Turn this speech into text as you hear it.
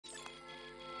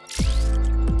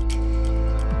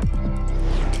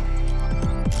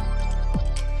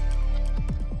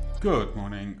Good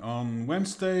morning. On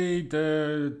Wednesday,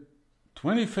 the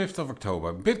 25th of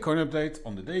October, Bitcoin update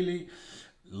on the daily.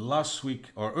 Last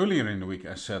week or earlier in the week,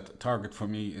 I said target for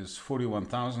me is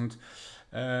 41,000.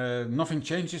 Nothing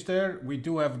changes there. We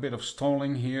do have a bit of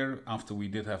stalling here after we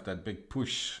did have that big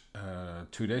push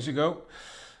 2 days ago.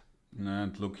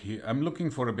 And look here, I'm looking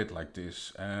for a bit like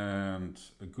this. And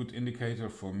a good indicator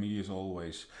for me is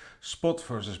always spot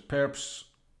versus perps.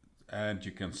 And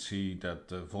you can see that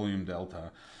the volume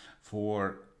delta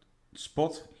for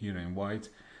spot here in white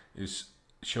is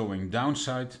showing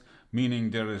downside,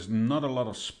 meaning there is not a lot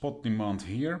of spot demand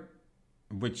here,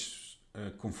 which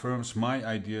confirms my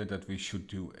idea that we should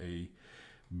do a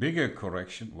bigger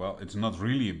correction. Well, it's not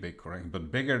really a big correction, but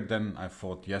bigger than I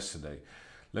thought yesterday.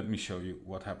 Let me show you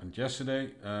what happened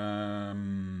yesterday. Not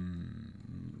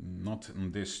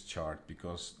in this chart,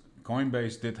 because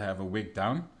Coinbase did have a wick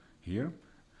down here.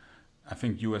 I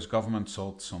think US government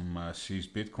sold some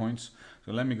seized Bitcoins.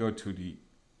 So let me go to the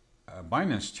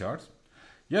Binance chart.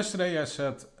 Yesterday I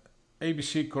said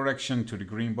ABC correction to the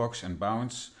green box and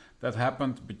bounce. That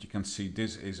happened, but you can see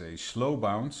this is a slow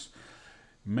bounce,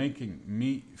 making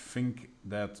me think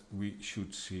that we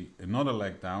should see another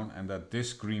leg down and that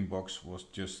this green box was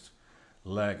just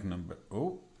leg number,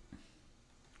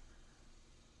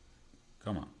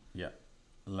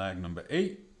 leg number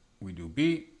A. We do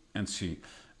B and C.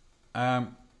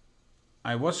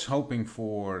 I was hoping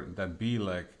for that B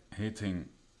leg hitting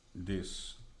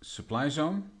this supply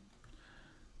zone,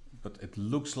 but it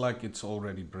looks like it's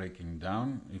already breaking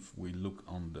down. If we look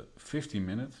on the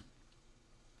 50-minute,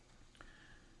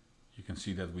 you can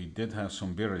see that we did have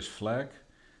some bearish flag.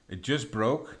 It just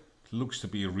broke. It looks to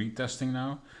be retesting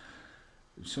now.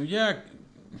 So yeah,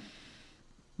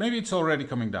 maybe it's already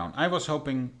coming down. I was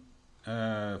hoping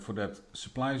for that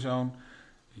supply zone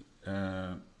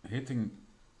hitting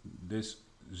this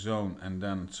zone and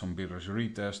then some bearish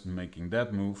retest, making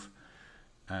that move,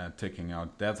 taking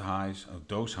out that highs,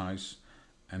 those highs,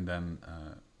 and then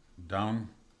down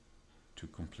to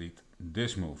complete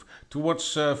this move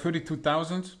towards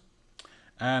 32,000.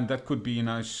 And that could be a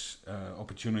nice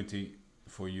opportunity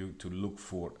for you to look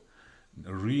for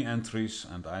re-entries,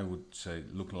 and I would say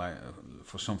look like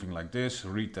for something like this,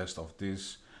 retest of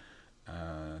this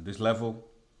this level,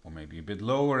 or maybe a bit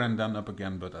lower and then up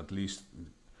again, but at least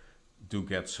do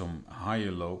get some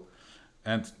higher low.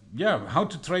 And yeah, how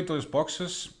to trade those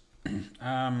boxes.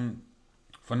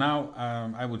 For now,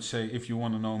 I would say if you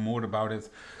want to know more about it,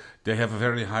 they have a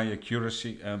very high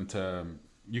accuracy, and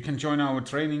you can join our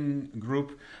training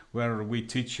group where we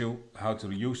teach you how to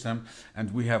use them.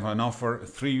 And we have an offer,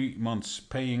 3 months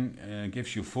paying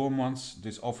gives you 4 months.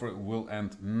 This offer will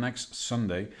end next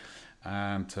Sunday.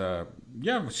 And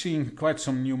yeah, we're seeing quite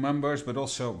some new members, but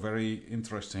also very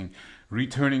interesting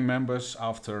returning members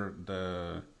after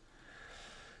the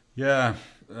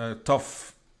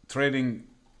tough trading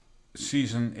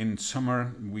season in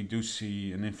summer. We do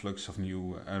see an influx of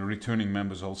new returning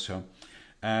members also,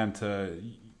 and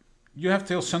you have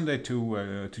till Sunday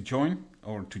to join,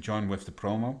 or to join with the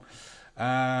promo.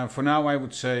 For now, I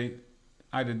would say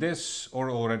either this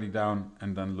or already down,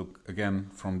 and then look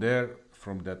again from there,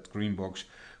 from that green box,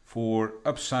 for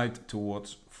upside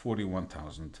towards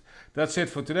 41,000. That's it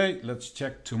for today. Let's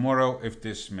check tomorrow if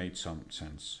this made some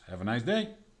sense. Have a nice day.